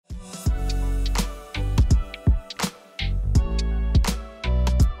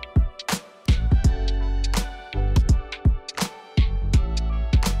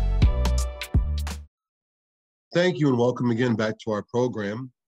Thank you and welcome again back to our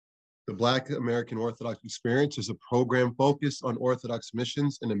program. The Black American Orthodox Experience is a program focused on Orthodox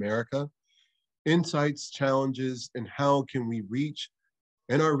missions in America, insights, challenges, and how can we reach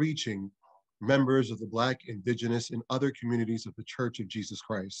and are reaching members of the Black, Indigenous, and other communities of the Church of Jesus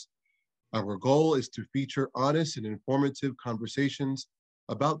Christ. Our goal is to feature honest and informative conversations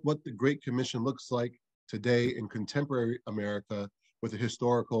about what the Great Commission looks like today in contemporary America with a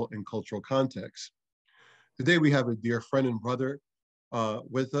historical and cultural context. Today we have a dear friend and brother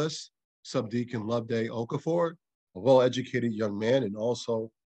with us, Subdeacon Loveday Okafor, a well-educated young man and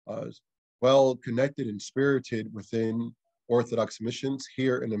also well-connected and spirited within Orthodox missions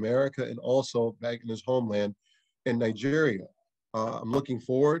here in America and also back in his homeland in Nigeria. I'm looking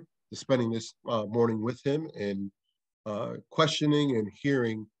forward to spending this morning with him and questioning and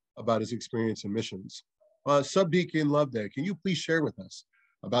hearing about his experience in missions. Subdeacon Loveday, can you please share with us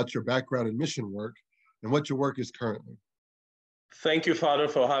about your background in mission work and what your work is currently? Thank you, Father,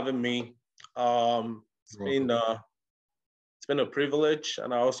 for having me. It's been a privilege,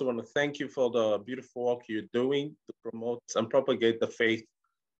 and I also want to thank you for the beautiful work you're doing to promote and propagate the faith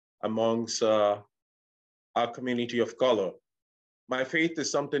amongst our community of color. My faith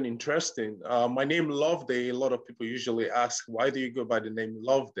is something interesting. My name Loveday, a lot of people usually ask, why do you go by the name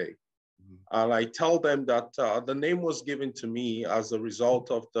Loveday? And I tell them that the name was given to me as a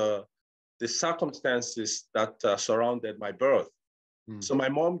result of the circumstances that surrounded my birth. So my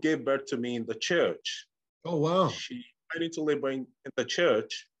mom gave birth to me in the church. Oh, wow. She went into labor in the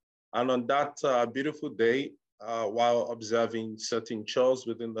church. And on that beautiful day, while observing certain chores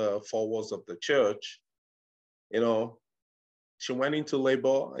within the four walls of the church, she went into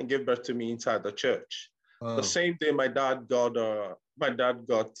labor and gave birth to me inside the church. Wow. The same day, my dad got a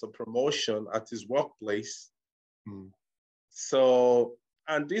promotion at his workplace. So,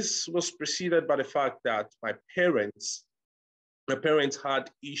 and this was preceded by the fact that my parents had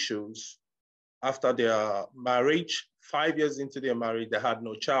issues after their marriage. 5 years into their marriage, they had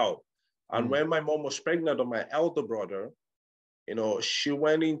no child. And when my mom was pregnant of my elder brother, she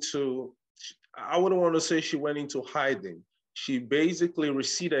went into, I wouldn't want to say she went into hiding. She basically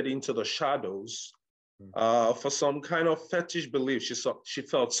receded into the shadows for some kind of fetish belief. She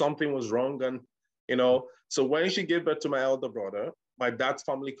felt something was wrong. And, so when she gave birth to my elder brother, my dad's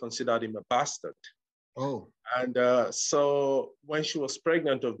family considered him a bastard. Oh. And so when she was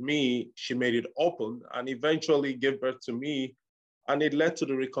pregnant of me, she made it open and eventually gave birth to me. And it led to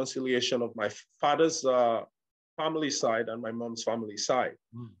the reconciliation of my father's family side and my mom's family side.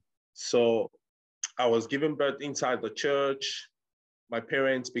 So I was given birth inside the church. My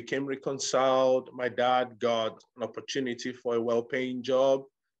parents became reconciled. My dad got an opportunity for a well-paying job.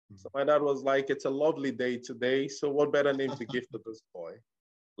 So my dad was like, it's a lovely day today. So what better name to give to this boy?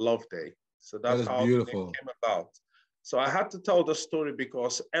 Loveday. So that's how the name came about. So I had to tell the story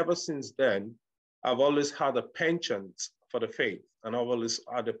because ever since then, I've always had a penchant for the faith and I've always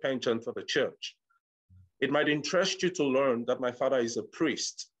had a penchant for the church. It might interest you to learn that my father is a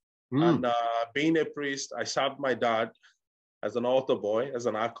priest. And being a priest, I served my dad as an altar boy, as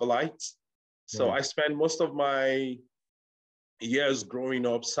an acolyte. So I spent most of my years growing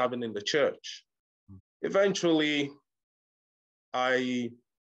up serving in the church. Eventually, I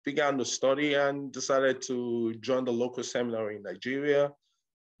began to study and decided to join the local seminary in Nigeria.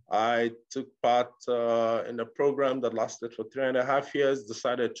 I took part in a program that lasted for 3.5 years,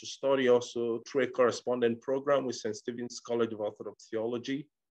 decided to study also through a correspondent program with St. Stephen's College of Orthodox Theology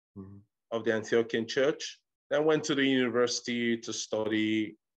of the Antiochian Church. Then went to the university to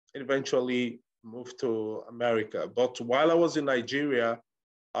study, eventually moved to America. But while I was in Nigeria,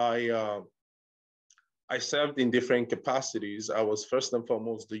 I served in different capacities. I was first and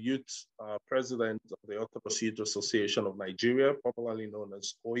foremost the youth president of the Orthodox Youth Association of Nigeria, popularly known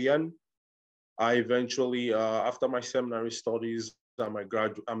as OYAN. I eventually, after my seminary studies and my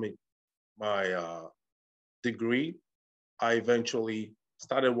degree, I eventually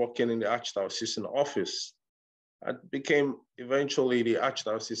started working in the Archdiocesan office. I became eventually the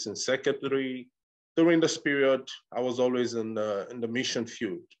Archdiocesan secretary. During this period, I was always in the mission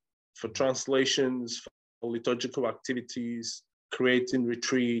field for translations, for liturgical activities, creating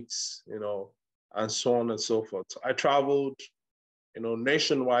retreats, and so on and so forth. I traveled,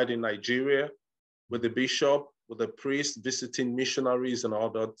 nationwide in Nigeria with the bishop, with the priest, visiting missionaries and all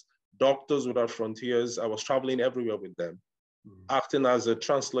that. Doctors Without Frontiers. I was traveling everywhere with them, acting as a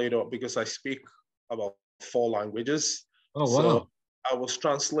translator because I speak about 4 languages. Oh, wow. So I was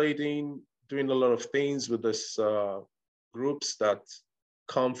translating, doing a lot of things with this groups that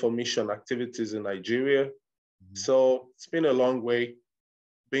come for mission activities in Nigeria. So it's been a long way.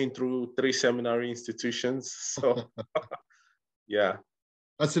 been through 3 seminary institutions. So, yeah.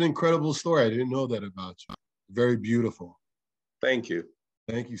 That's an incredible story. I didn't know that about you. Very beautiful. Thank you.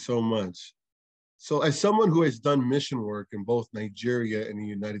 Thank you so much. So as someone who has done mission work in both Nigeria and the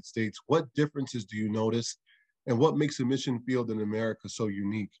United States, what differences do you notice and what makes a mission field in America so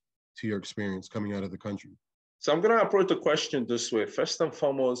unique to your experience coming out of the country? So I'm going to approach the question this way. First and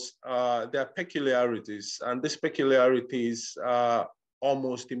foremost, there are peculiarities, and these peculiarities are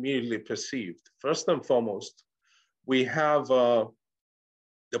almost immediately perceived. First and foremost, we have the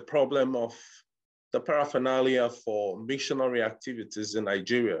problem of the paraphernalia for missionary activities in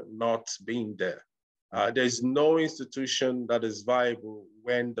Nigeria not being there. There's no institution that is viable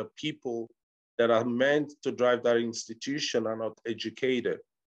when the people that are meant to drive that institution are not educated.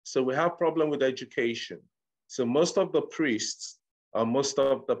 So we have problem with education. So most of the priests, most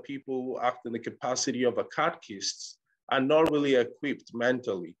of the people who act in the capacity of a catechist are not really equipped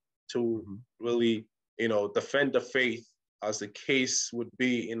mentally to really, defend the faith, as the case would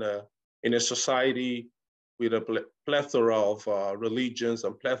be in a society with a plethora of religions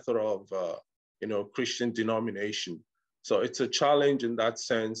and plethora of Christian denomination. So it's a challenge in that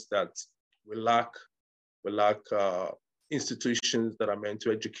sense that we lack institutions that are meant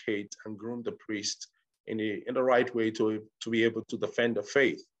to educate and groom the priest in the right way to be able to defend the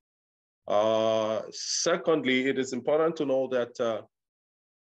faith. Secondly, it is important to know that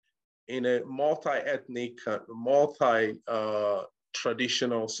in a multi-ethnic,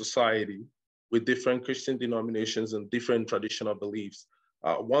 multi-traditional society with different Christian denominations and different traditional beliefs,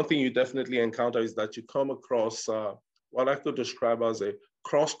 one thing you definitely encounter is that you come across what I could describe as a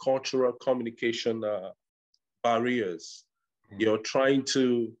cross-cultural communication barriers. You're trying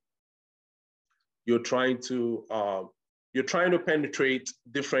to penetrate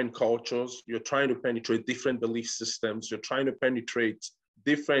different cultures. You're trying to penetrate different belief systems. You're trying to penetrate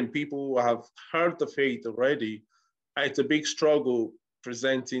different people who have heard the faith already. And it's a big struggle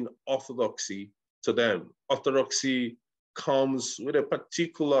presenting orthodoxy to them. Orthodoxy comes with a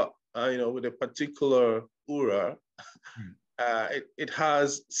particular, aura. It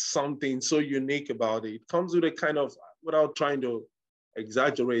has something so unique about it. It comes with a kind of, without trying to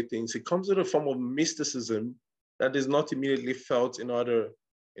exaggerate things, it comes with a form of mysticism that is not immediately felt in other,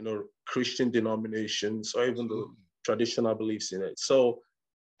 Christian denominations or even the traditional beliefs in it. So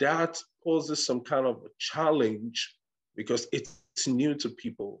that poses some kind of a challenge because it's new to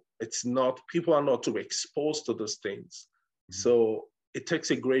people. People are not too exposed to those things. So it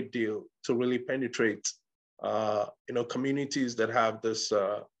takes a great deal to really penetrate communities that have this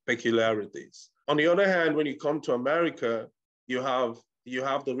peculiarities. On the other hand, when you come to America, you have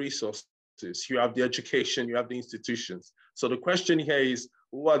the resources, you have the education, you have the institutions. So the question here is,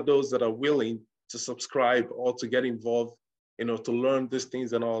 who are those that are willing to subscribe or to get involved, to learn these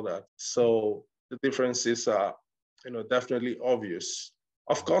things and all that? So the differences are, definitely obvious.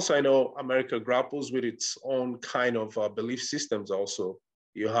 Of course, I know America grapples with its own kind of belief systems also.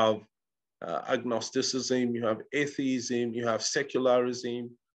 You have agnosticism, you have atheism, you have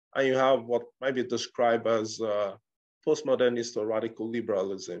secularism, and you have what might be described as postmodernist or radical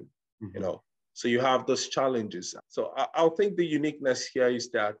liberalism, So you have those challenges. So I think the uniqueness here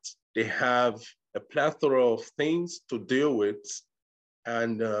is that they have a plethora of things to deal with.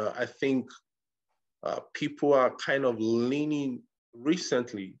 And I think people are kind of leaning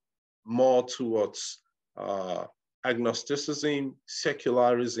recently more towards agnosticism,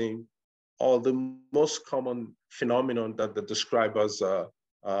 secularism, or the most common phenomenon that they describe as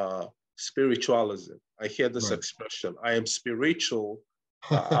spiritualism. I hear this expression, I am spiritual,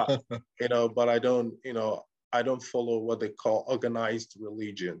 but I don't follow what they call organized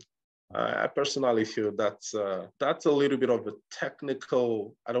religion. I personally feel that's a little bit of a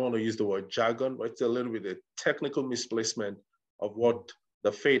technical, I don't want to use the word jargon, but it's a little bit of technical misplacement of what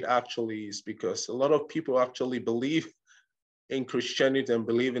the faith actually is, because a lot of people actually believe in Christianity and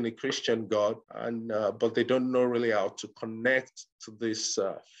believe in a Christian God, and but they don't know really how to connect to this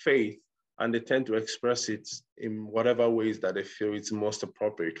faith, and they tend to express it in whatever ways that they feel it's most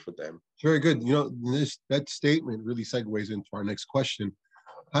appropriate for them. Very good. That statement really segues into our next question.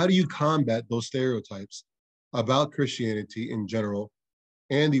 How do you combat those stereotypes about Christianity in general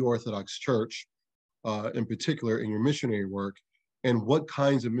and the Orthodox Church in particular in your missionary work? And what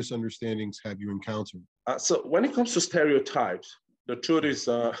kinds of misunderstandings have you encountered? So when it comes to stereotypes, the truth is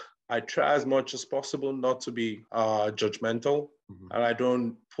I try as much as possible not to be judgmental, and I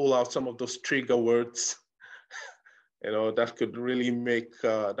don't pull out some of those trigger words, that could really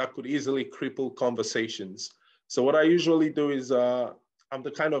that could easily cripple conversations. So what I usually do is I'm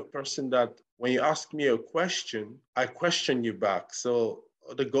the kind of person that when you ask me a question, I question you back. So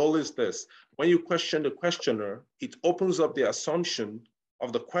the goal is this. When you question the questioner, it opens up the assumption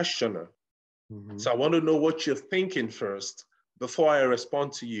of the questioner. Mm-hmm. So I want to know what you're thinking first before I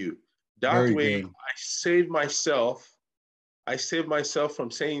respond to you. That Very way, good. I save myself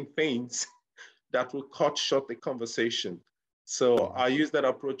from saying things that will cut short the conversation. So I use that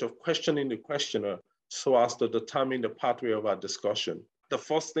approach of questioning the questioner so as to determine the pathway of our discussion. The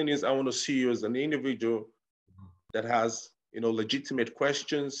first thing is I want to see you as an individual that has, legitimate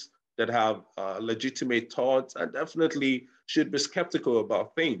questions, that have legitimate thoughts, and definitely should be skeptical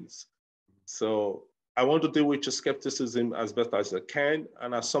about things. So I want to deal with your skepticism as best as I can.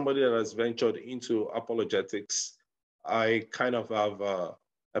 And as somebody that has ventured into apologetics, I kind of have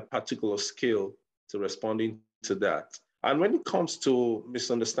a particular skill to responding to that. And when it comes to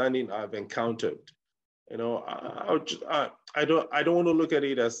misunderstanding I've encountered, I don't want to look at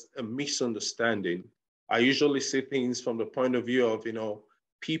it as a misunderstanding. I usually see things from the point of view of,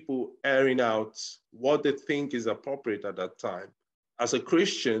 people airing out what they think is appropriate at that time. As a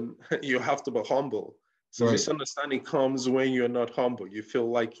Christian, you have to be humble. So Right. misunderstanding comes when you're not humble. You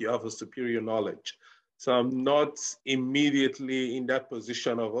feel like you have a superior knowledge. So I'm not immediately in that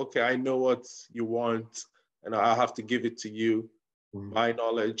position of, okay, I know what you want, and I have to give it to you. Mm-hmm. My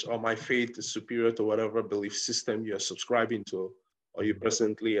knowledge or my faith is superior to whatever belief system you're subscribing to or you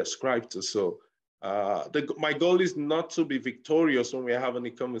presently ascribe to. So my goal is not to be victorious when we're having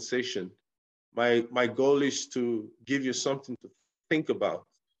a conversation. My goal is to give you something to think about.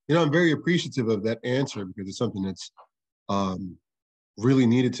 I'm very appreciative of that answer because it's something that's really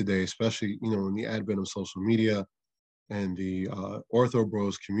needed today, especially, in the advent of social media and the Ortho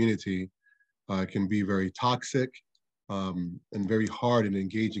Bros community can be very toxic and very hard in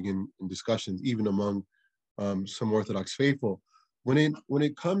engaging in discussions, even among some Orthodox faithful. When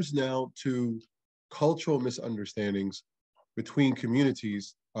it comes now to cultural misunderstandings between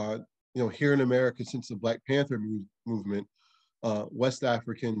communities, here in America, since the Black Panther movement, West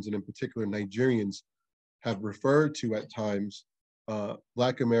Africans and in particular Nigerians have referred to at times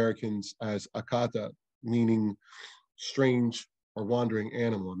Black Americans as akata, meaning strange or wandering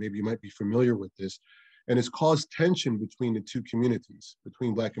animal. Maybe you might be familiar with this. And it's caused tension between the two communities,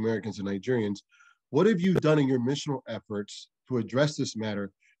 between Black Americans and Nigerians. What have you done in your missional efforts to address this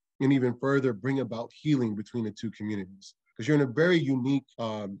matter and even further bring about healing between the two communities? Because you're in a very unique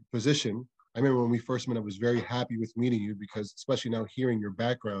position. I remember when we first met, I was very happy with meeting you because, especially now hearing your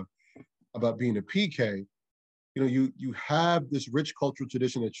background about being a PK, you have this rich cultural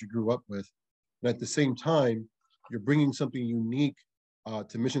tradition that you grew up with. And at the same time, you're bringing something unique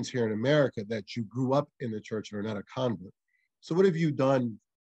to missions here in America that you grew up in the church and are not a convert. So what have you done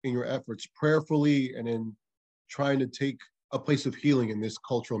in your efforts prayerfully and in trying to take a place of healing in this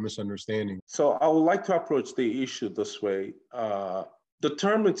cultural misunderstanding? So I would like to approach the issue this way. The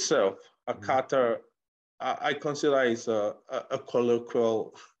term itself, akata, I consider is a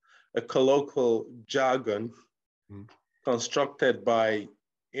colloquial jargon constructed by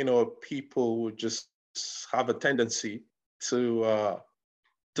people who just have a tendency to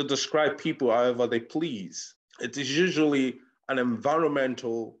describe people however they please. It is usually an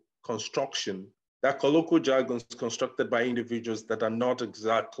environmental construction. That colloquial jargon is constructed by individuals that are not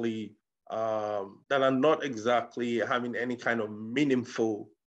exactly having any kind of meaningful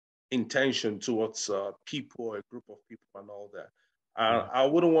intention towards people or a group of people and all that. I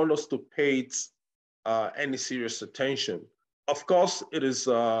wouldn't want us to pay it any serious attention. Of course, it is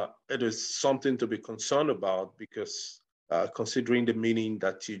something to be concerned about because considering the meaning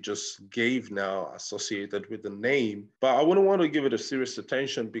that you just gave now associated with the name, but I wouldn't want to give it a serious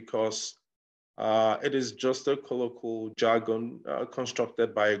attention because it is just a colloquial jargon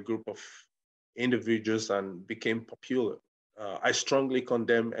constructed by a group of individuals and became popular. I strongly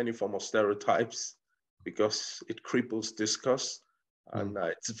condemn any form of stereotypes because it cripples discourse and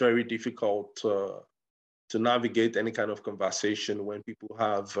it's very difficult to navigate any kind of conversation when people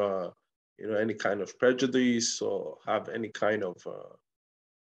have any kind of prejudice or have any kind of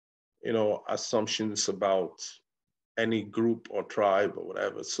assumptions about any group or tribe or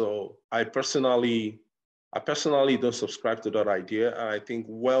whatever. So I personally don't subscribe to that idea, and I think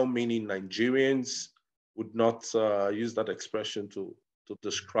well-meaning Nigerians would not use that expression to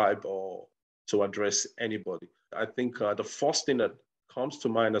describe or to address anybody. I think the first thing that comes to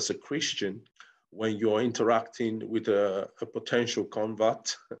mind as a Christian when you're interacting with a potential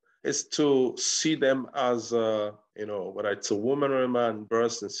convert is to see them as, whether it's a woman or a man,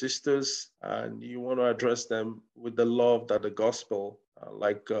 brothers and sisters, and you want to address them with the love that the gospel,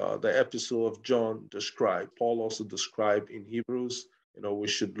 like the epistle of John described, Paul also described in Hebrews, we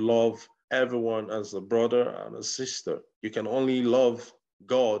should love everyone as a brother and a sister. You can only love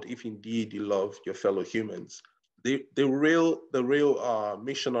God if indeed you love your fellow humans. The real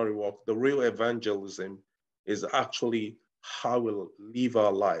missionary work, the real evangelism is actually how we live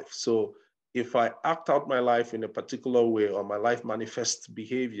our life. So if I act out my life in a particular way or my life manifests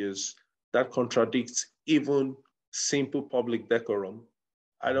behaviors that contradicts even simple public decorum,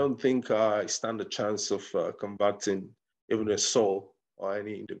 I don't think I stand a chance of converting even a soul or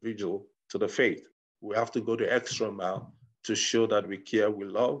any individual to the faith. We have to go the extra mile to show that we care, we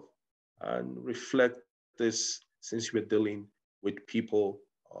love, and reflect this since we're dealing with people,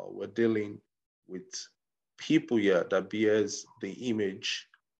 we're dealing with people here that bears the image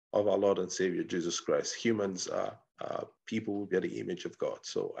of our Lord and Savior, Jesus Christ. Humans are people who bear the image of God.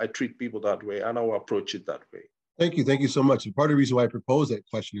 So I treat people that way and I'll approach it that way. Thank you. Thank you so much. And part of the reason why I propose that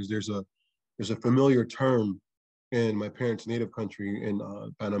question is there's a familiar term in my parents' native country in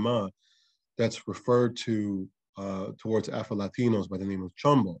Panama that's referred to towards Afro-Latinos by the name of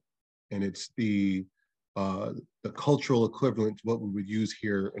chombo. And it's the cultural equivalent to what we would use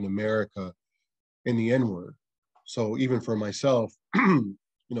here in America in the N-word. So even for myself,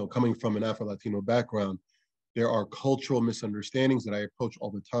 coming from an Afro-Latino background, there are cultural misunderstandings that I approach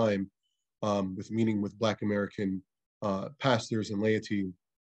all the time with meeting with Black American pastors and laity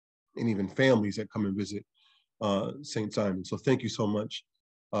and even families that come and visit St. Simon. So thank you so much,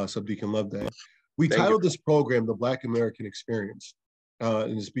 Subdeacon Loveday. We titled this program The Black American Experience.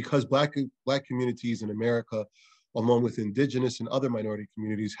 And it's because Black communities in America, along with Indigenous and other minority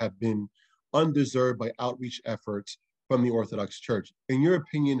communities, have been undeserved by outreach efforts from the Orthodox Church. In your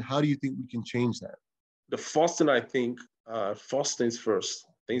opinion, how do you think we can change that? The first thing I think, first things first,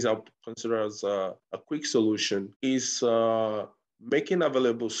 things I would consider as a quick solution is making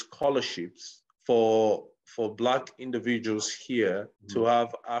available scholarships for Black individuals here to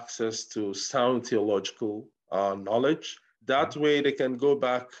have access to sound theological knowledge. That way they can go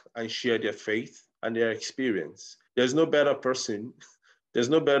back and share their faith and their experience. There's no better person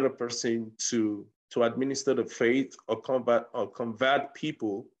to administer the faith or convert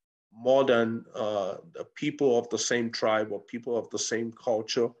people more than the people of the same tribe or people of the same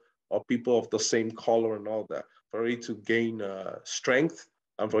culture or people of the same color and all that, for you to gain strength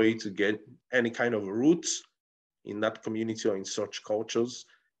and for you to get any kind of roots in that community or in such cultures.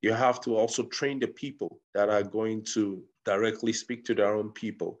 You have to also train the people that are going to directly speak to their own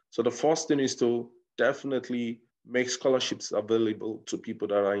people. So the first thing is to definitely make scholarships available to people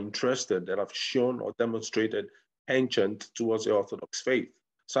that are interested, that have shown or demonstrated penchant towards the Orthodox faith.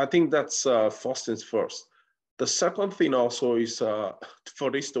 So I think that's first things first. The second thing also is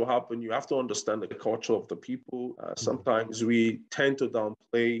for this to happen, you have to understand the culture of the people. Sometimes we tend to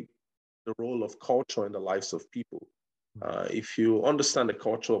downplay the role of culture in the lives of people. If you understand the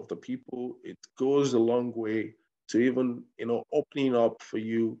culture of the people, it goes a long way to even opening up for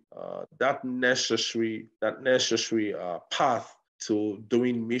you that necessary path to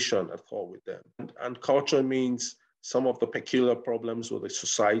doing mission at all with them. And culture means some of the peculiar problems with the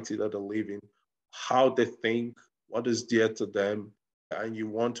society that they live in, how they think, what is dear to them, and you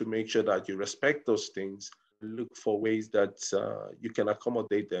want to make sure that you respect those things. Look for ways that you can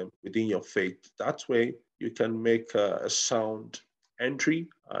accommodate them within your faith. That way, you can make a sound entry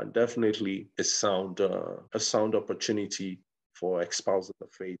and definitely a sound opportunity for espousing the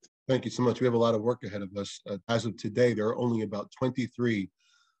faith. Thank you so much. We have a lot of work ahead of us. As of today, there are only about 23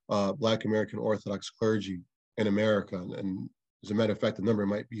 Black American Orthodox clergy in America. And as a matter of fact, the number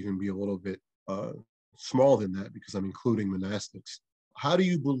might even be a little bit smaller than that because I'm including monastics. How do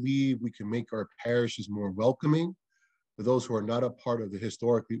you believe we can make our parishes more welcoming for those who are not a part of the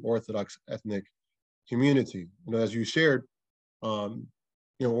historically Orthodox ethnic community? As you shared,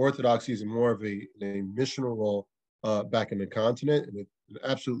 Orthodoxy is more of a missional role back in the continent, and it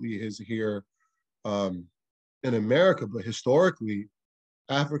absolutely is here in America. But historically,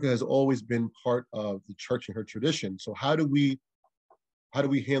 Africa has always been part of the church and her tradition. So how do we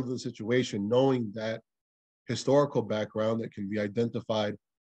handle the situation, knowing that historical background that can be identified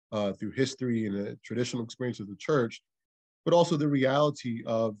through history and the traditional experience of the church, but also the reality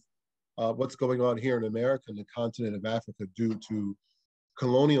of what's going on here in America and the continent of Africa due to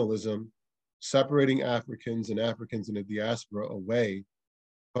colonialism, separating Africans and Africans in the diaspora away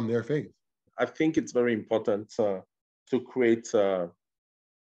from their faith? I think it's very important to create a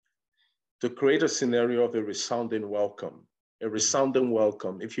scenario of a resounding welcome. A resounding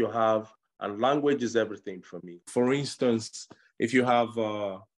welcome, if you have, and language is everything for me. For instance, if you have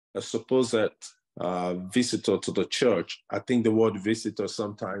a supposed visitor to the church, I think the word visitor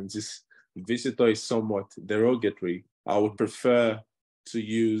sometimes is somewhat derogatory. I would prefer to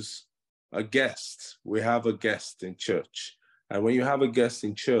use a guest. We have a guest in church. And when you have a guest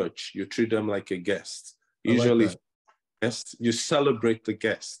in church, you treat them like a guest. I like Usually, that. guest, you celebrate the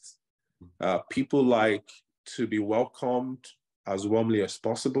guest. People like to be welcomed as warmly as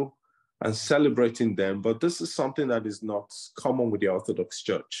possible and celebrating them. But this is something that is not common with the Orthodox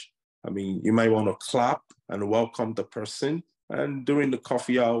Church. I mean, you might want to clap and welcome the person. And during the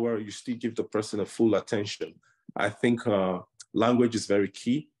coffee hour, you still give the person a full attention. I think language is very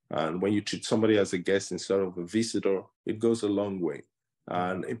key. And when you treat somebody as a guest instead of a visitor, it goes a long way.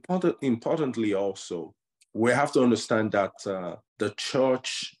 And importantly also, we have to understand that the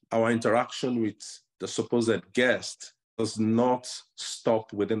church, our interaction with the supposed guest, does not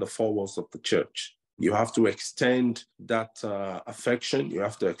stop within the four walls of the church. You have to extend that affection. You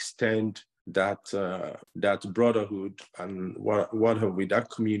have to extend that brotherhood and what with that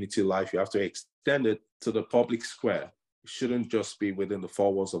community life. You have to extend it to the public square. It shouldn't just be within the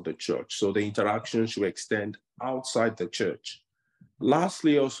four walls of the church. So the interaction should extend outside the church.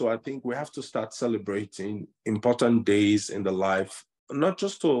 Lastly, also, I think we have to start celebrating important days in the life, not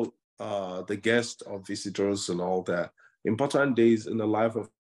just to the guests or visitors and all that, important days in the life of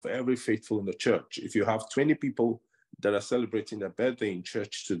every faithful in the church. If you have 20 people that are celebrating their birthday in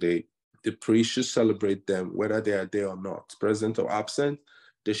church today, the priest should celebrate them, whether they are there or not, present or absent.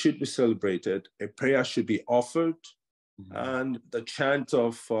 They should be celebrated. A prayer should be offered. And the chant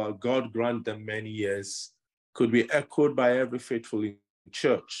of God grant them many years could be echoed by every faithful in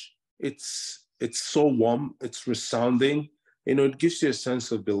church. It's so warm, it's resounding. You know, it gives you a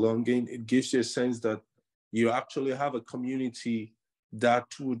sense of belonging. It gives you a sense that you actually have a community that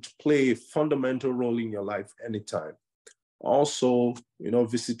would play a fundamental role in your life anytime. Also, you know,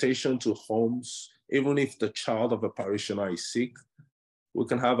 visitation to homes, even if the child of a parishioner is sick, we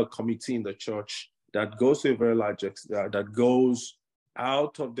can have a committee in the church that goes to a very large extent, that goes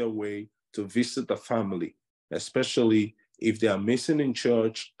out of their way to visit the family, especially if they are missing in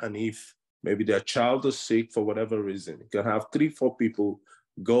church and if maybe their child is sick for whatever reason. You can have 3-4 people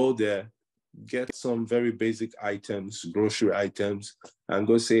go there, get some very basic items, grocery items, and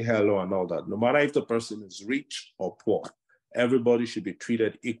go say hello and all that. No matter if the person is rich or poor, everybody should be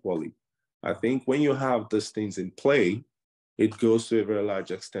treated equally. I think when you have these things in play, it goes to a very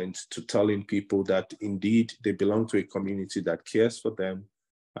large extent to telling people that indeed they belong to a community that cares for them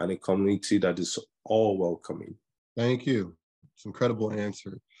and a community that is all welcoming. Thank you. It's an incredible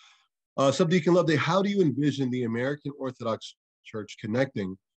answer. Subdeacon Loveday, how do you envision the American Orthodox Church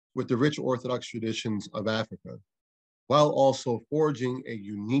connecting with the rich Orthodox traditions of Africa, while also forging a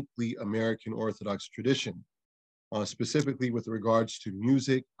uniquely American Orthodox tradition, specifically with regards to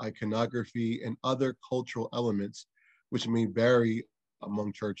music, iconography, and other cultural elements which may vary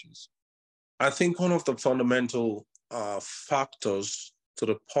among churches? I think one of the fundamental factors to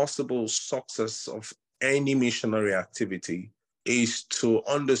the possible success of any missionary activity is to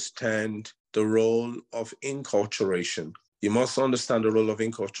understand the role of inculturation. You must understand the role of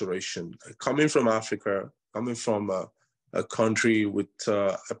inculturation. Coming from Africa, coming from a country with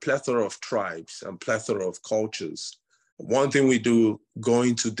a plethora of tribes and plethora of cultures, one thing we do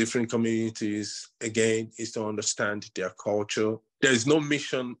going to different communities, again, is to understand their culture. There's no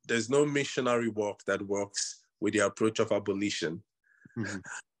missionary work that works with the approach of abolition. Mm-hmm.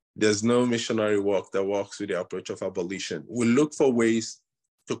 There's no missionary work that works with the approach of abolition. We look for ways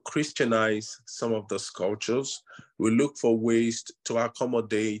to Christianize some of those cultures. We look for ways to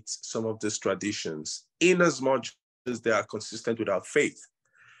accommodate some of these traditions in as much as they are consistent with our faith.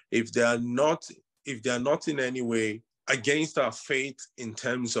 If they are not in any way against our faith in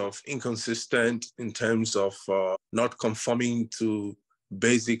terms of inconsistent, in terms of not conforming to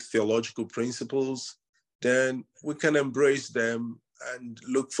basic theological principles, then we can embrace them and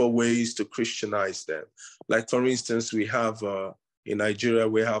look for ways to Christianize them. Like, for instance, we have in Nigeria,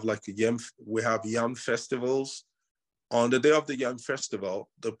 we have yam festivals. On the day of the yam festival,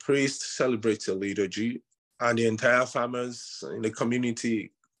 the priest celebrates a liturgy, and the entire farmers in the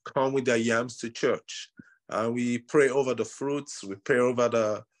community come with their yams to church. And we pray over the fruits, we pray over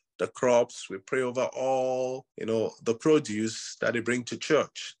the crops, we pray over all, the produce that they bring to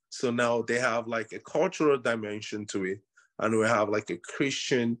church. So now they have like a cultural dimension to it, and we have like a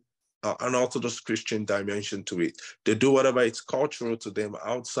Christian, an Orthodox Christian dimension to it. They do whatever it's cultural to them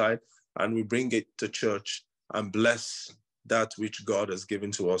outside, and we bring it to church and bless that which God has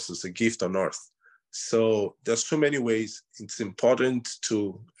given to us as a gift on earth. So there's so many ways. It's important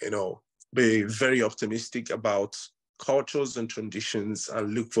to, be very optimistic about cultures and traditions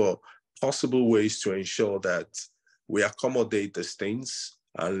and look for possible ways to ensure that we accommodate these things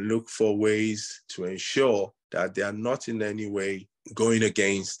and look for ways to ensure that they are not in any way going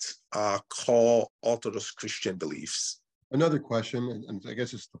against our core Orthodox Christian beliefs. Another question, and I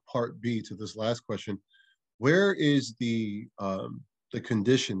guess it's the part B to this last question. Where is the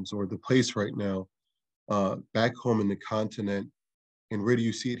conditions or the place right now back home in the continent, and where do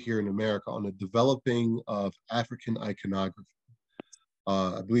you see it here in America on the developing of African iconography?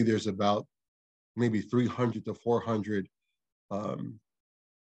 I believe there's about maybe 300 to 400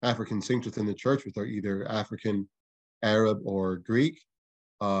 African saints within the church, which are either African, Arab, or Greek,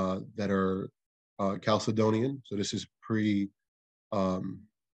 that are Chalcedonian. So this is pre-schism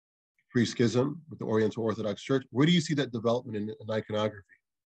with the Oriental Orthodox Church. Where do you see that development in iconography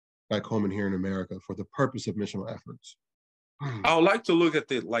back home and here in America for the purpose of missional efforts? I would like to look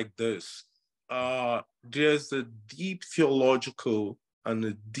at it like this. There's a deep theological and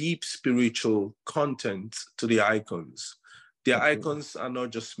a deep spiritual content to the icons. The icons are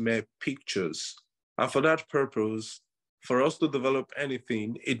not just mere pictures. And for that purpose, for us to develop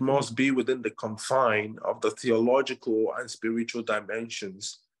anything, it must be within the confine of the theological and spiritual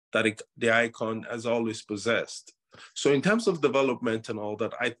dimensions that the icon has always possessed. So in terms of development and all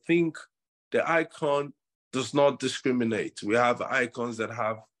that, I think the icon does not discriminate. We have icons that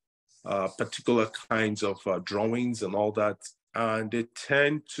have particular kinds of drawings and all that, and they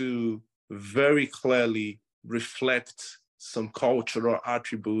tend to very clearly reflect some cultural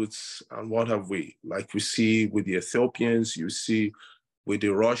attributes and what have we, like we see with the Ethiopians, you see with the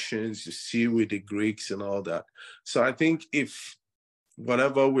Russians, you see with the Greeks and all that. So I think if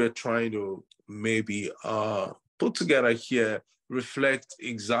whatever we're trying to maybe put together here reflect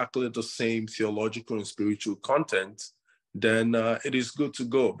exactly the same theological and spiritual content, then it is good to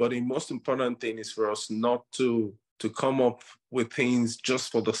go. But the most important thing is for us not to come up with things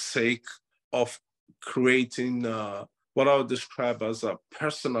just for the sake of creating what I would describe as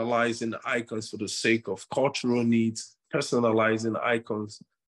personalizing icons for the sake of cultural needs, personalizing icons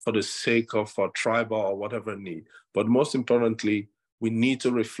for the sake of tribal or whatever need. But most importantly, we need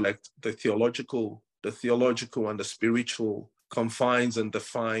to reflect the theological and the spiritual confines and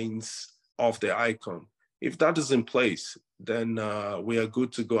defines of the icon. If that is in place, then we are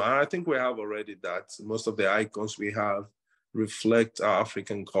good to go. And I think we have already that. Most of the icons we have reflect our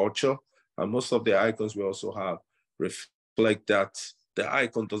African culture. And most of the icons we also have reflect that the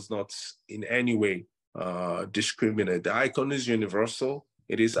icon does not in any way discriminate. The icon is universal.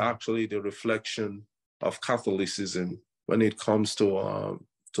 It is actually the reflection of Catholicism when it comes to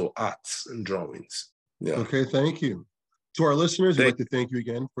arts and drawings. Yeah. Okay, thank you. To our listeners, we'd like to thank you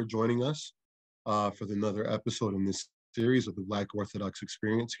again for joining us for another episode in this series of the Black Orthodox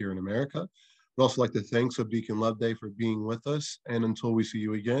Experience here in America. We'd also like to thank Subdeacon Loveday for being with us. And until we see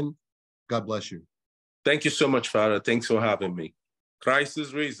you again, God bless you. Thank you so much, Father. Thanks for having me. Christ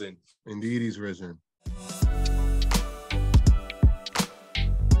is risen. Indeed, he's risen.